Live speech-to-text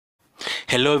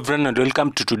Hello everyone and welcome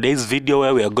to today's video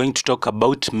where we are going to talk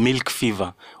about milk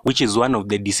fever, which is one of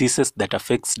the diseases that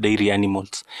affects dairy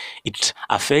animals. It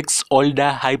affects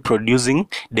older high producing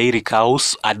dairy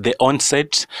cows at the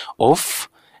onset of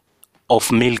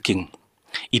milking.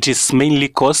 It is mainly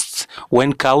caused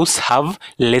when cows have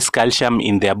less calcium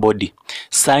in their body.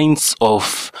 Signs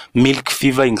of milk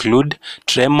fever include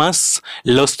tremors,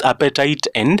 lost appetite,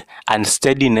 and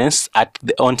unsteadiness at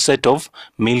the onset of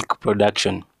milk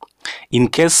production. In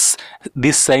case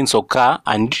these signs occur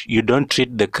and you don't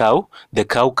treat the cow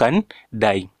can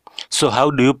die. So how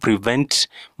do you prevent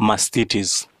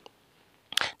mastitis?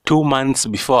 2 months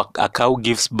before a cow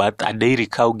gives birth, a dairy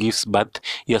cow gives birth,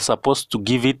 you're supposed to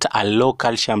give it a low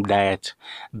calcium diet.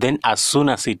 Then as soon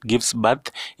as it gives birth,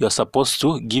 you're supposed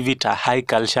to give it a high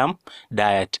calcium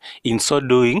diet. In so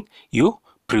doing, you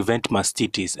prevent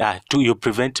mastitis. You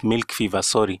prevent milk fever,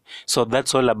 sorry. So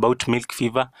that's all about milk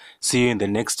fever. See you in the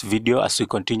next video as we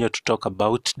continue to talk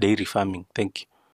about dairy farming. Thank you.